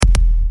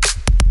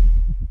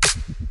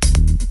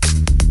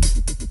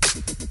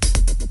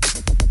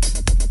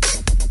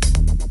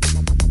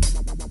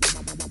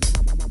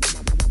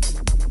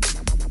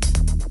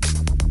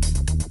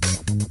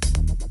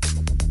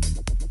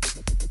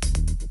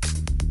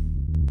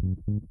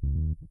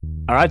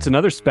All right, it's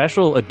another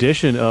special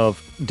edition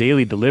of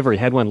Daily Delivery.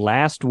 Had one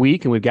last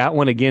week, and we've got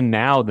one again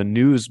now. The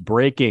news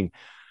breaking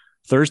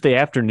Thursday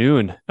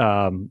afternoon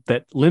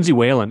that Lindsay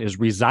Whalen is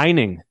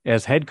resigning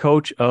as head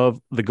coach of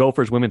the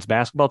Gophers women's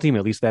basketball team.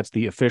 At least that's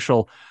the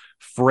official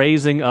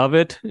phrasing of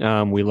it.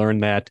 We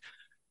learned that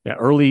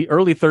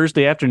early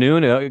Thursday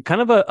afternoon.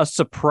 Kind of a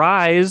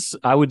surprise,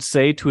 I would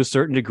say, to a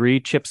certain degree.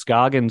 Chip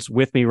Scoggins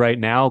with me right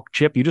now.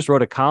 Chip, you just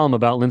wrote a column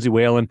about Lindsay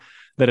Whalen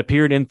that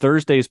appeared in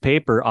Thursday's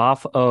paper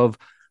off of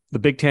the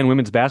Big Ten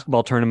women's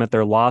basketball tournament,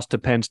 their loss to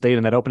Penn State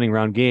in that opening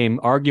round game,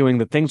 arguing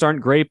that things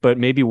aren't great, but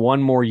maybe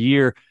one more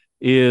year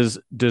is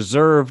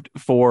deserved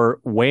for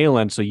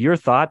Whalen. So your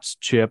thoughts,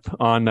 Chip,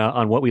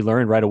 on what we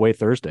learned right away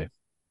Thursday?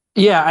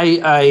 Yeah,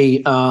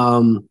 I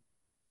don't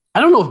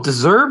know if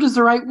deserved is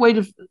the right way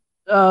to.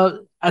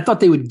 I thought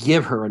they would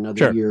give her another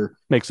Sure, year,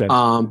 makes sense.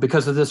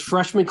 because of this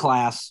freshman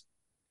class,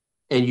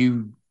 and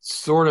you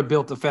sort of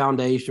built the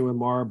foundation with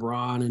Mara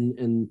Braun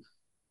and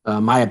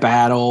Maya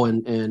Battle,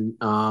 and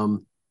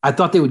I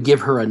thought they would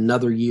give her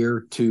another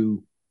year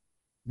to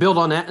build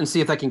on that and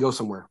see if that can go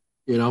somewhere.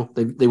 You know,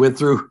 they went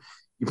through.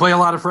 You play a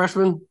lot of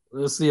freshmen.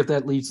 Let's see if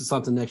that leads to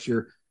something next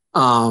year.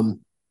 I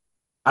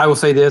will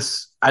say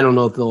this: I don't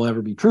know if they'll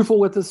ever be truthful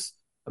with us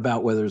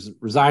about whether it's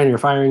resigning or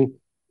firing.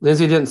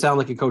 Lindsay didn't sound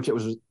like a coach that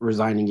was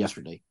resigning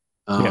yesterday,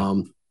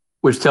 Yeah.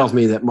 which tells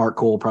me that Mark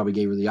Cole probably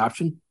gave her the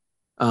option.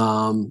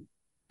 And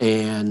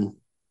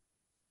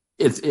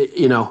it's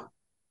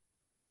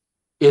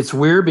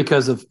weird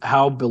because of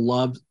how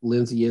beloved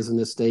Lindsay is in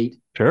this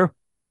state. Sure.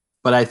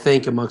 But I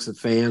think amongst the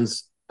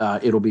fans,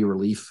 it'll be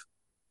relief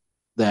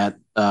that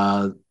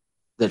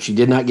that she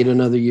did not get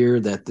another year,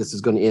 that this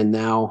is going to end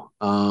now.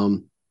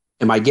 And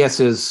my guess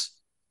is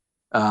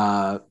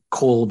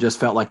Cole just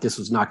felt like this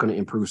was not going to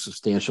improve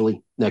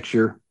substantially next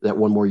year, that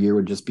one more year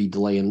would just be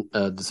delaying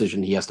a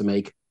decision he has to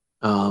make.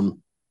 I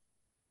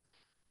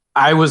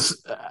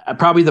was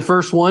probably the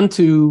first one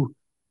to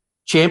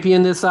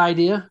champion this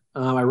idea.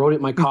 I wrote it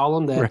in my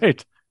column that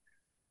Right.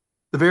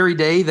 the very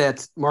day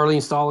that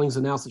Marlene Stallings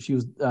announced that she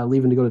was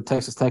leaving to go to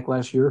Texas Tech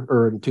last year,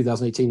 or in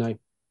 2018,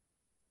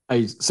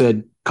 I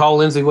said, call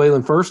Lindsay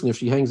Whalen first, and if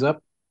she hangs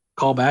up,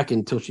 call back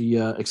until she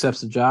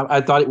accepts the job.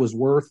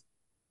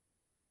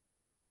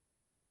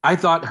 I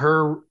thought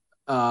her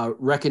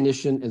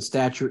recognition and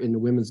stature in the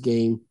women's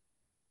game,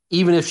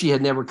 even if she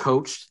had never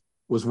coached,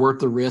 was worth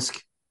the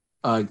risk,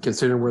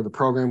 considering where the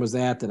program was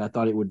at, that I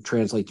thought it would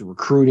translate to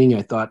recruiting.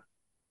 I thought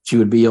she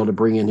would be able to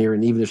bring in here,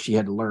 and even if she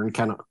had to learn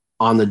kind of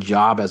on the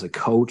job as a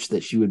coach,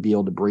 that she would be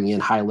able to bring in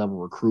high-level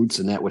recruits,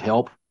 and that would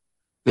help.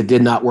 It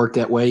did not work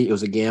that way. It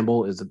was a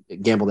gamble. It was a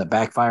gamble that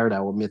backfired.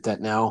 I will admit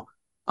that now.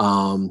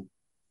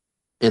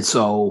 And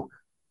so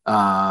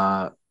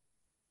I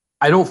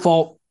don't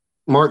fault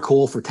Mark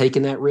Cole for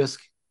taking that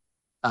risk.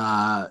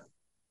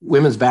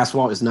 Women's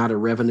basketball is not a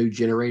revenue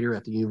generator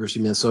at the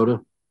University of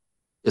Minnesota.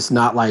 It's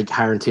not like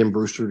hiring Tim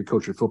Brewster to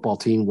coach your football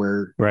team,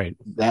 where Right.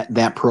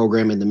 that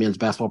program and the men's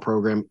basketball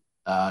program,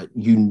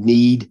 you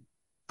need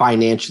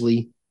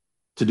financially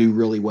to do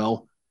really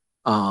well.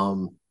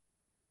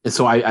 And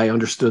so I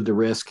understood the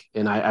risk,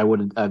 and I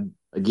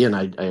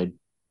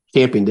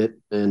championed it,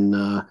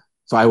 and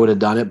so I would have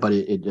done it, but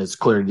it just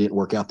clearly didn't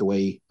work out the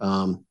way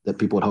that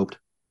people had hoped.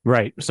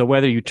 Right. So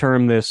whether you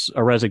term this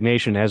a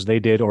resignation, as they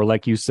did, or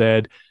like you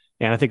said,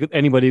 and I think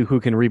anybody who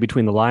can read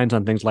between the lines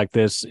on things like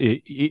this,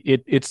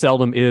 it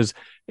seldom is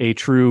a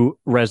true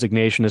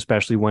resignation,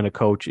 especially when a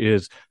coach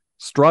is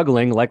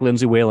struggling like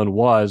Lindsay Whalen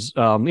was.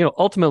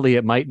 Ultimately,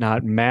 it might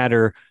not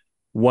matter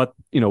what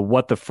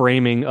the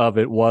framing of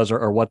it was,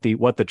 or what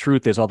the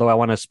truth is. Although I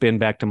want to spin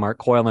back to Mark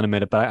Coyle in a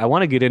minute, but I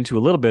want to get into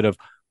a little bit of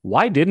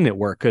why didn't it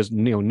work? Because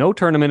no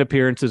tournament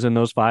appearances in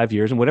those 5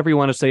 years, and whatever you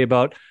want to say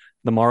about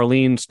the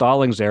Marlene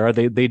Stallings era,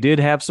 they did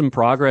have some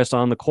progress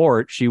on the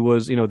court. She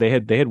was, they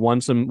had won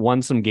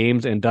some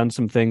games and done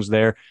some things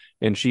there,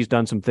 and she's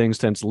done some things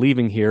since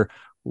leaving here.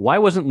 Why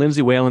wasn't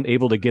Lindsay Whalen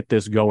able to get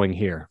this going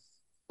here?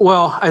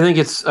 Well, I think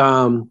it's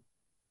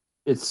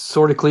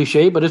sort of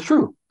cliche, but it's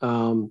true.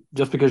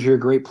 Just because you're a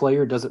great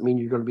player doesn't mean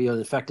you're going to be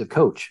an effective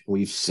coach.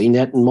 We've seen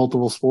that in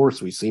multiple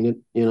sports. We've seen it.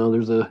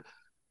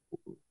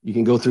 You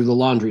can go through the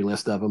laundry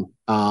list of them.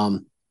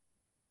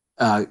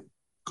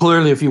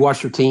 Clearly, if you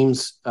watch your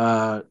teams,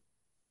 there's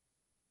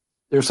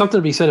something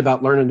to be said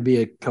about learning to be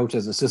a coach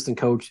as an assistant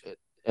coach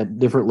at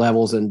different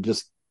levels, and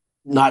just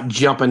not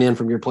jumping in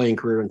from your playing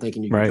career and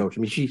thinking you can coach.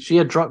 I mean, she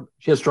had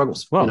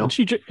struggles. Well, and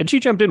she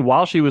jumped in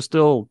while she was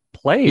still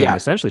playing. Yeah.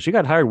 Essentially, she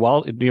got hired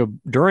while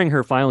during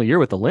her final year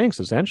with the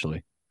Lynx.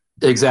 Essentially,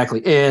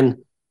 exactly, and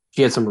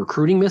she had some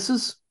recruiting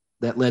misses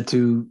that led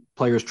to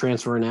players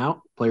transferring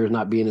out, players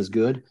not being as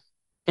good,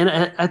 and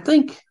I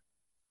think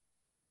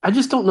I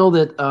just don't know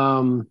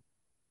that.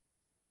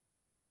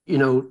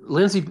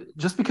 Lindsay,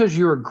 just because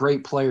you're a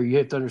great player, you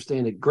have to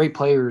understand that great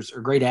players or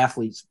great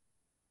athletes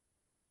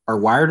are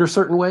wired a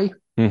certain way.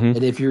 Mm-hmm.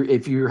 And if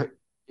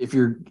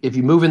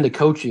you move into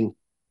coaching,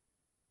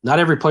 not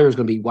every player is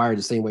going to be wired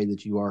the same way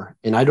that you are.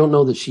 And I don't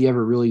know that she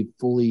ever really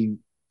fully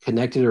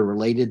connected or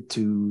related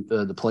to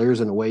the players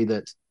in a way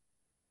that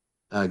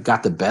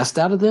got the best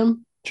out of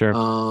them. Sure.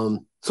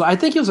 So I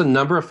think it was a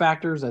number of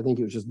factors. I think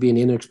it was just being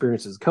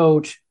inexperienced as a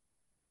coach,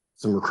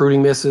 some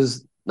recruiting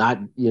misses, not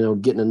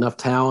getting enough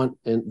talent,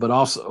 but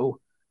also,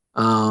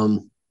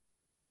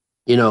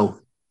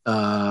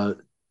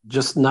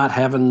 just not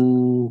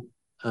having.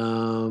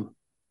 I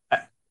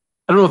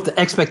don't know if the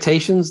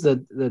expectations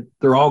that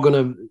they're all going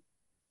to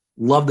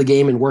love the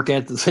game and work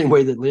at it the same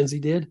way that Lindsay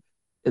did,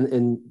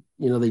 and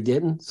they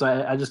didn't. So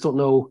I just don't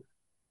know.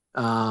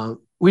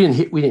 We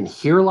didn't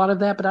hear a lot of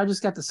that, but I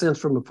just got the sense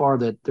from afar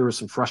that there was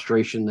some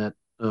frustration that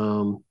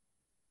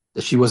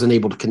she wasn't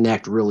able to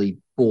connect really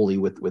fully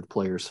with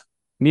players.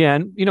 Yeah,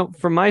 and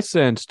from my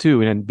sense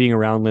too, and being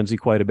around Lindsay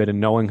quite a bit and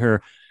knowing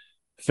her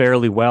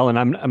fairly well, and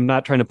I'm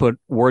not trying to put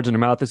words in her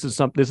mouth. This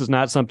is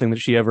not something that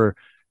she ever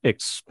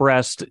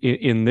expressed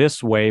in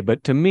this way,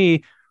 but to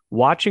me,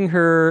 watching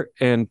her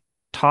and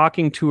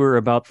talking to her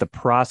about the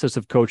process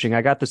of coaching,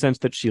 I got the sense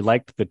that she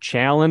liked the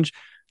challenge,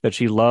 that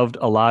she loved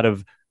a lot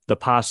of the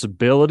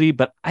possibility,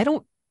 but I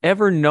don't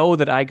ever know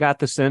that I got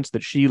the sense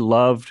that she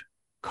loved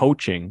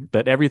coaching,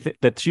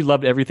 that she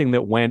loved everything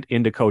that went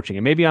into coaching.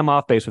 And maybe I'm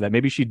off base with that.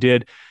 Maybe she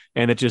did,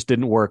 and it just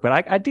didn't work.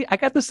 But I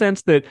got the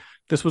sense that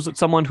this was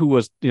someone who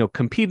was,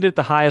 competed at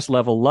the highest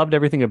level, loved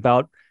everything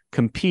about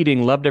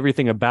competing, loved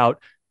everything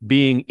about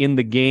being in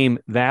the game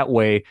that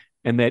way.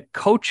 And that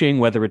coaching,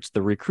 whether it's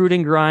the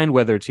recruiting grind,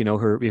 whether it's,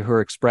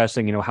 her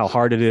expressing, how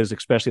hard it is,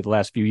 especially the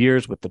last few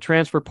years with the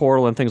transfer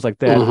portal and things like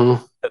that,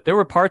 Mm-hmm. there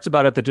were parts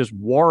about it that just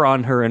wore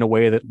on her in a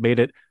way that made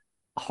it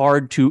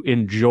hard to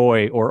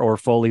enjoy or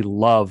fully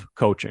love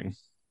coaching.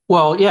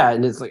 Well, yeah.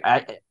 And it's like,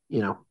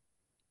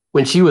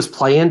 when she was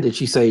playing, did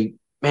she say,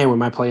 man, when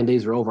my playing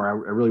days are over, I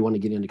really want to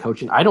get into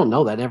coaching? I don't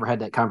know. I never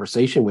had that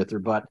conversation with her,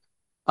 but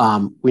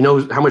we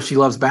know how much she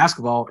loves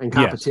basketball and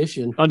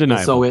competition. Yes,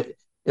 undeniable.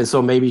 And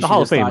so maybe the she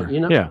Hall just of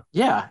Famer.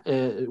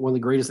 thought, one of the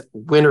greatest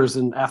winners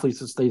and athletes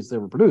the state's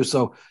ever produced.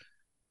 So,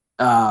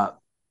 and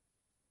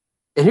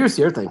here's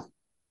the other thing: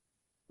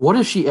 what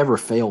has she ever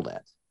failed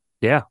at?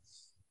 Yeah.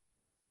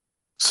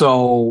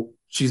 So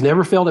she's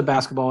never failed at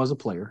basketball as a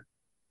player,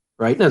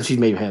 right? Now she's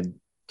maybe had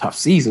tough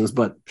seasons,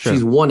 but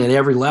she's won at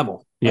every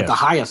level, at the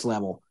highest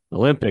level.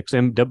 Olympics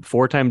and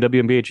 4-time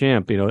WNBA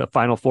champ. A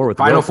Final Four with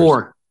Final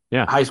Four,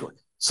 yeah, high school.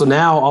 So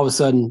now all of a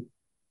sudden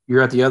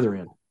you're at the other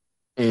end.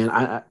 And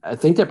I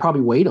think that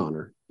probably weighed on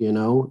her,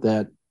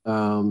 that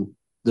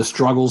the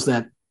struggles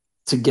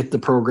to get the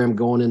program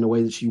going in the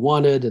way that she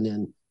wanted. And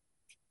then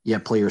you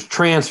have players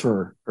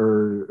transfer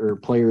or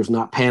players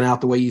not pan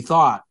out the way you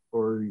thought,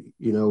 or,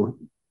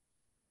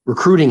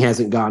 recruiting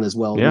hasn't gone as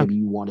well as maybe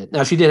you wanted.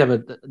 Now, she did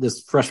have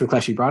this freshman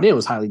class she brought in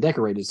was highly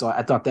decorated. So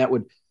I thought that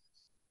would,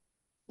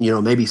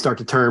 maybe start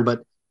to turn.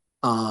 But,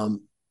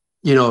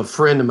 a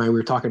friend of mine, we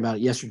were talking about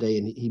it yesterday,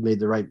 and he made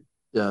the right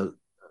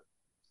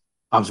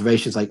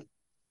observations. Like,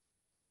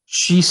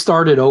 she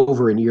started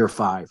over in year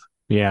 5.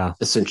 Yeah.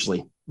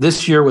 Essentially.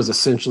 This year was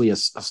essentially a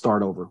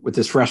start over with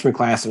this freshman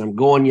class, and I'm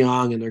going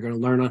young, and they're going to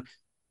learn.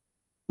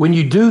 When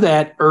you do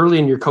that early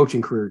in your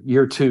coaching career,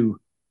 year 2,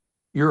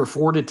 you're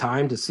afforded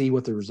time to see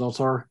what the results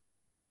are.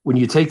 When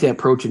you take that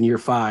approach in year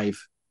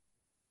 5,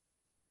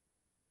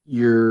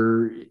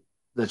 the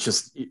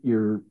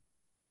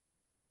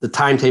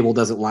timetable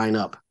doesn't line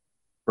up,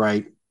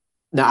 right?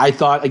 Now, I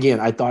thought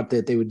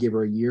that they would give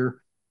her a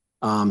year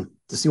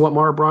to see what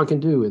Mara Braun can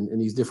do in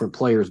these different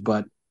players.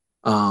 But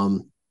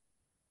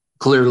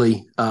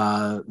clearly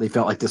they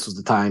felt like this was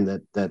the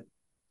time that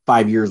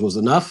 5 years was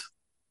enough.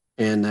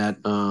 And that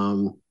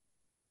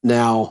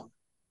now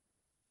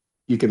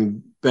you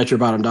can bet your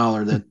bottom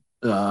dollar that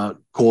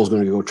Cole's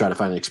going to go try to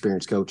find an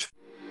experienced coach.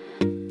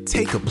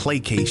 Take a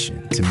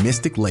playcation to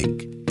Mystic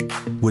Lake.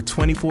 With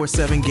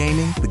 24/7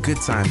 gaming, the good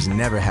times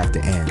never have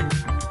to end.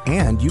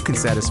 And you can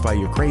satisfy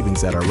your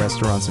cravings at our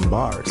restaurants and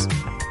bars.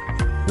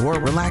 Or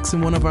relax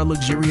in one of our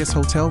luxurious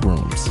hotel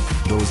rooms.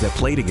 Those that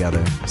play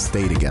together,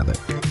 stay together.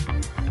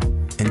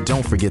 And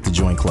don't forget to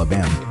join Club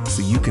M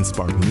so you can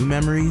spark new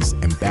memories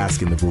and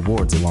bask in the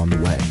rewards along the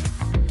way.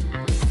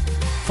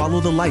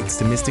 Follow the lights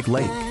to Mystic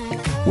Lake,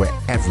 where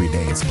every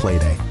day is play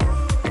day.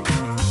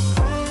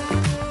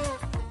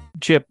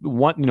 Chip,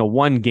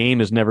 one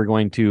game is never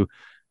going to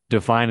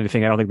define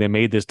anything. I don't think they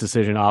made this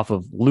decision off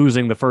of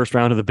losing the first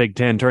round of the Big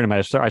Ten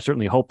tournament. I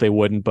certainly hope they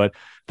wouldn't, but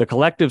the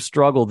collective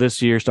struggle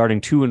this year,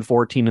 starting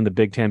 2-14 in the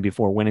Big Ten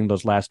before winning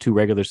those last 2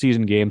 regular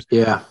season games.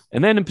 Yeah.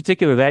 And then in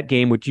particular, that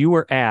game, which you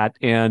were at,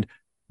 and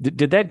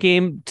did that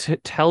game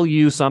tell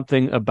you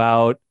something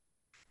about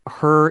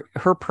her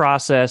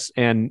process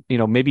and,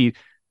 maybe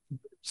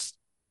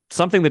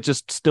something that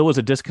just still is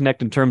a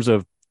disconnect in terms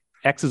of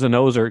X's and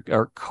O's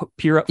or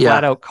pure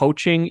flat out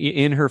coaching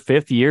in her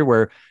 5th year,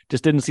 where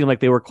just didn't seem like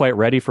they were quite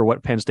ready for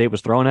what Penn State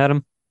was throwing at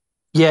them?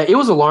 Yeah, it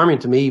was alarming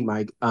to me,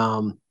 Mike.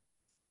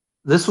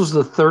 This was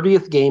the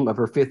 30th game of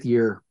her 5th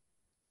year,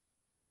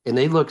 and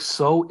they looked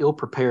so ill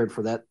prepared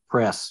for that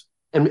press.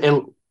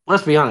 And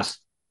let's be honest,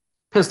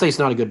 Penn State's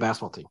not a good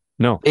basketball team.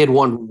 No, they had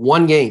won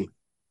 1 game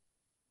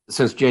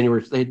since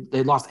January.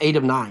 They lost 8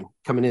 of 9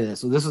 coming into this,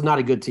 so this is not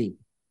a good team.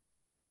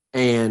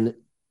 And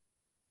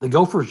the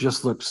Gophers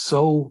just looked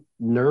so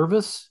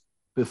nervous,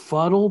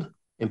 befuddled,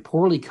 and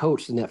poorly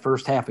coached in that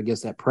first half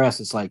against that press.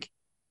 It's like,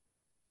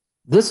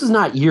 this is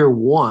not year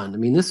one. I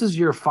mean, this is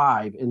year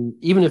 5. And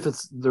even if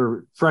it's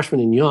their freshmen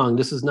and young,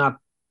 this is not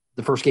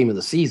the first game of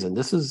the season.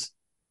 This is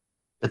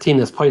a team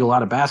that's played a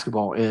lot of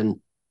basketball. And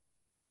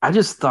I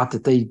just thought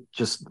that they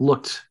just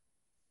looked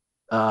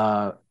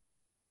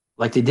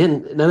like they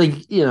didn't. Now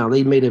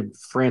they made a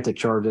frantic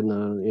charge in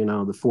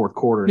the fourth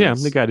quarter. Yeah,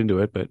 they got into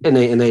it, but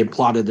they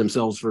applauded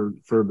themselves for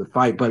the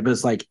fight. But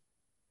it's like,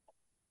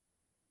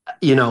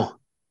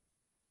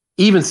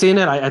 even seeing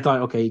that, I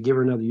thought, okay, give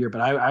her another year.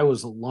 But I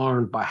was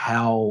alarmed by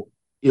how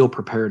ill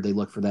prepared they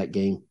looked for that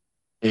game.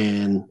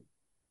 And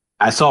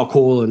I saw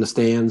Cole in the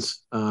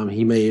stands.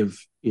 He may have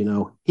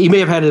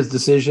had his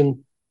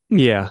decision.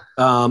 Yeah.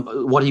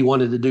 What he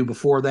wanted to do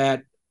before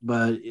that.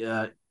 But,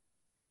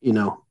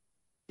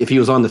 if he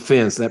was on the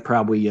fence, that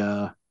probably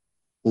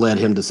led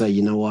him to say,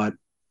 you know what,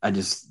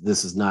 this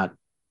is not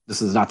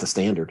the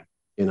standard.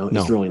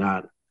 It's really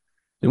not.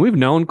 And we've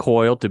known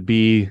Coyle to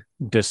be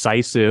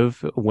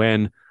decisive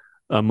when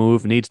a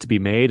move needs to be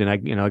made. And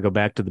I go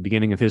back to the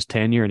beginning of his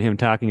tenure and him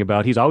talking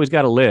about he's always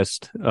got a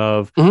list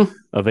of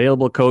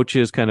available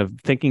coaches, kind of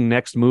thinking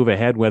next move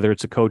ahead, whether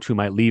it's a coach who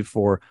might leave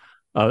for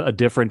a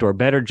different or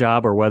better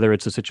job, or whether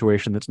it's a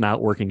situation that's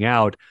not working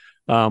out.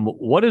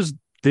 What is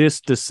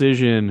this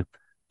decision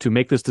to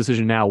make this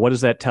decision now? What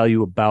does that tell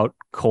you about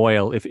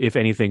Coyle, if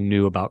anything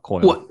new about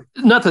Coyle? Well,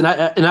 nothing.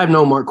 And I've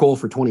known Mark Coyle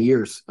for 20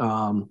 years.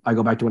 I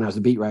go back to when I was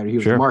a beat writer. He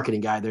was a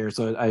marketing guy there.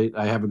 So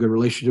I have a good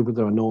relationship with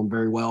him. I know him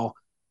very well.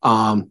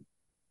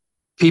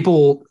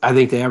 People, I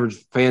think the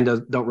average fan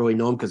don't really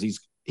know him because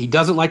he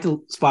doesn't like the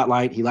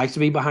spotlight. He likes to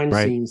be behind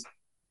the scenes.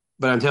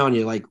 But I'm telling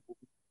you, like,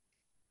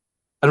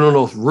 I don't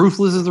know if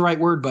ruthless is the right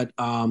word, but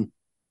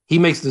he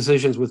makes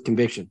decisions with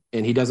conviction,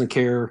 and he doesn't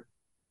care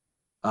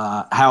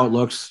how it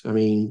looks. I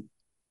mean,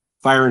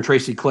 firing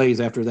Tracy Claeys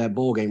after that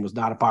bowl game was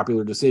not a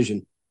popular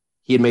decision.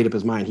 He had made up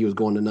his mind. He was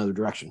going in another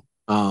direction.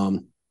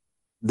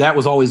 That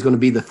was always going to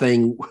be the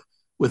thing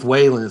with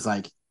Whalen. It's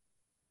like,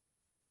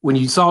 when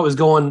you saw it was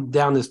going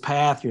down this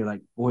path, you're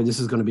like, boy, this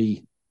is going to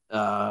be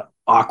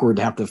awkward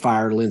to have to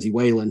fire Lindsay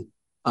Whalen.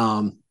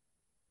 I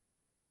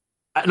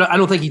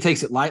don't think he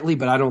takes it lightly,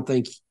 but I don't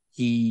think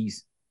he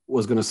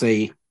was going to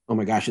say, oh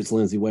my gosh, it's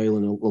Lindsay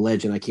Whalen, a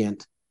legend, I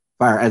can't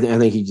fire. I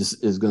think he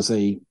just is going to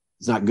say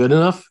it's not good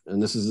enough,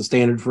 and this is the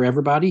standard for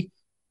everybody.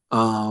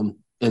 And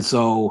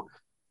so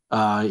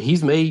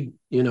he's made,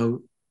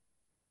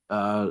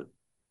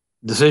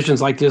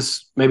 decisions like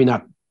this, maybe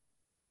not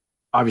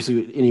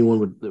obviously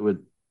anyone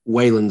would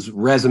Whalen's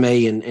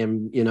resume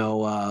and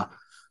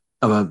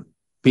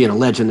being a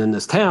legend in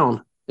this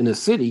town, in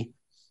this city.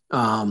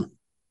 But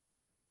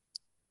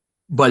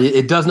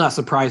it does not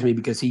surprise me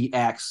because he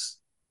acts,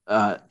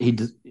 he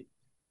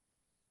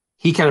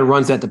kind of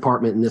runs that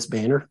department in this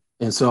banner.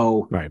 And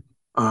so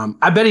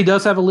I bet he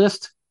does have a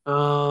list.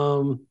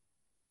 I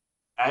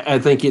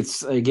think it's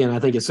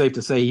safe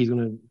to say it's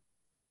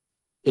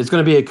going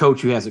to be a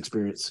coach who has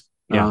experience.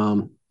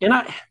 Yeah.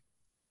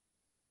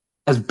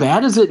 As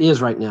bad as it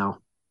is right now,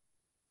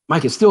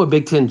 Mike, it's still a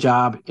Big Ten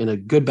job in a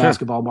good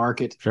basketball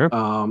market. Sure.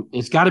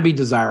 It's got to be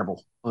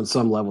desirable on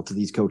some level to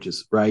these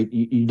coaches, right?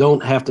 He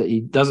doesn't have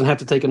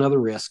to take another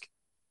risk.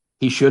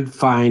 There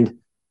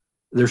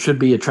should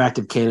be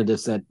attractive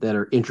candidates that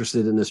are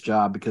interested in this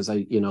job because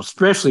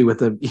especially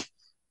with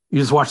you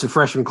just watch the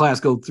freshman class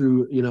go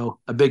through,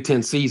 a Big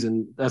Ten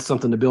season. That's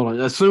something to build on.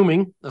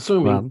 Assuming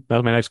well, that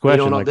was my next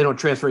question. They don't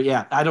transfer.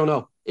 Yeah. I don't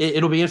know.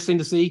 It'll be interesting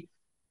to see.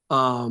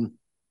 If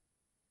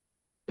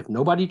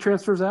nobody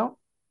transfers out,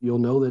 you'll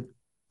know that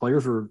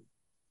players are,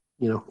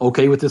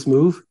 okay with this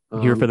move.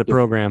 Here for the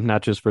program,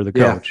 not just for the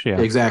coach. Yeah,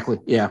 exactly.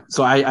 Yeah.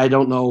 So I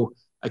don't know.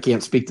 I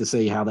can't speak to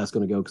say how that's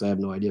going to go because I have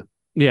no idea.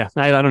 Yeah,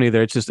 I don't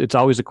either. It's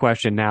always a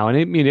question now.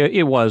 And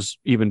it was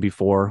even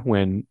before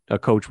when a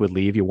coach would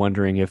leave, you're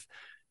wondering if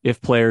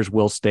players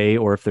will stay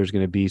or if there's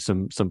going to be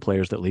some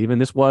players that leave. And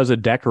this was a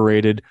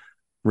decorated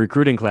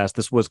recruiting class.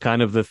 This was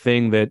kind of the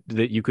thing that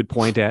you could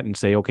point at and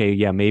say, okay,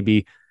 yeah,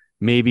 maybe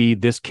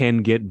this can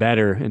get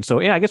better. And so,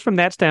 yeah, I guess from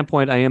that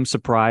standpoint, I am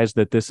surprised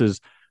that this is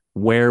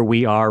where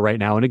we are right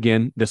now. And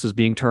again, this is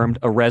being termed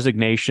a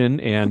resignation,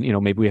 and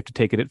maybe we have to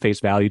take it at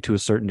face value to a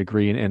certain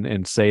degree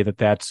and say that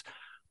that's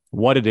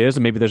what it is.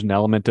 And maybe there's an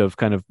element of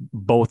kind of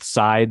both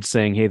sides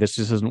saying, hey, this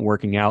just isn't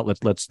working out.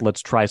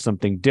 Let's try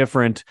something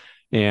different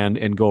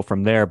and go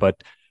from there.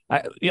 But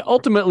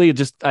ultimately,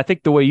 I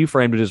think the way you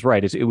framed it is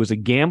right. It was a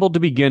gamble to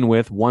begin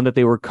with, one that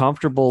they were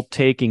comfortable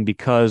taking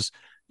because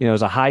it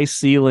was a high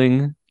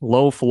ceiling,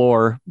 low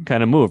floor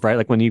kind of move, right?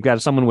 Like when you've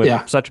got someone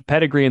with such a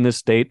pedigree in this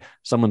state,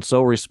 someone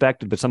so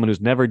respected, but someone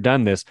who's never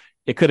done this,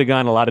 it could have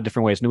gone a lot of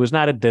different ways. And it was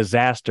not a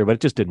disaster, but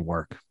it just didn't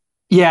work.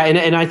 Yeah,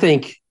 and I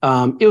think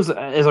it was,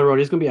 as I wrote,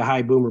 it's going to be a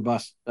high boom or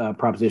bust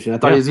proposition. I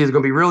thought it was either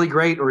going to be really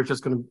great or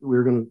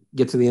we're going to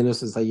get to the end of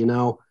this and say,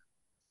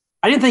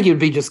 I didn't think it would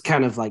be just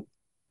kind of like,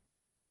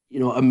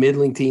 a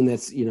middling team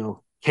that's,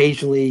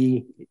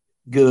 occasionally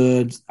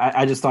good.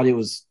 I just thought it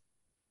was,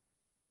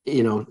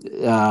 it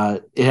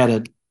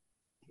had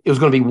it was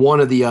going to be one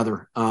or the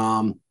other.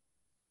 And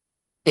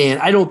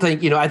I don't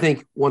think, I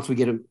think once we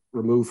get him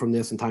removed from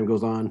this and time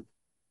goes on,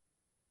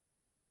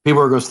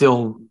 people are going to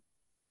still,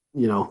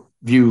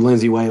 view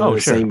Lindsay Whalen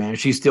the same manner.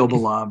 She's still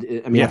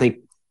beloved. I mean, I think,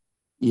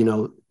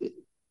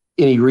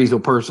 any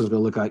reasonable person is going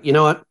to look like, you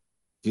know what?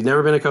 She's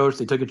never been a coach.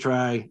 They took a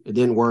try. It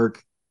didn't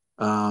work.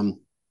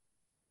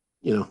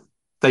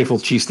 Thankful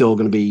she's still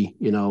going to be,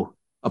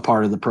 a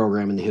part of the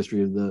program and the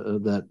history of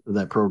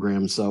that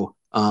program. So,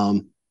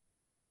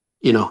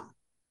 you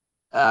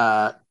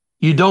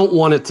didn't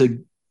want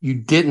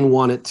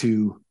it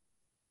to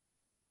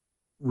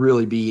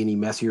really be any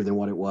messier than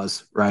what it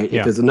was, right?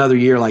 Yeah. Because another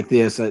year like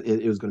this,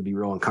 it was going to be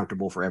real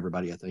uncomfortable for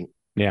everybody, I think.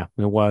 Yeah,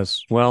 it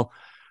was. Well,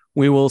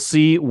 we will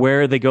see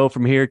where they go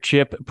from here.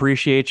 Chip,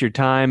 appreciate your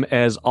time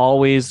as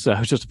always. It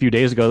was just a few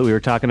days ago that we were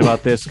talking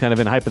about this kind of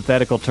in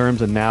hypothetical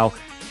terms, and now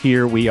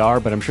here we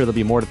are, but I'm sure there'll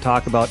be more to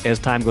talk about as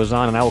time goes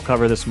on, and I will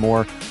cover this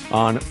more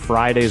on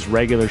Friday's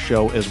regular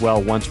show as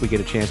well once we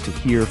get a chance to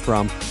hear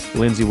from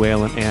Lindsay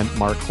Whalen and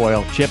Mark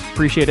Coyle. Chip,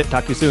 appreciate it.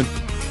 Talk to you soon.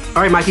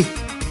 All right,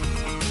 Mikey.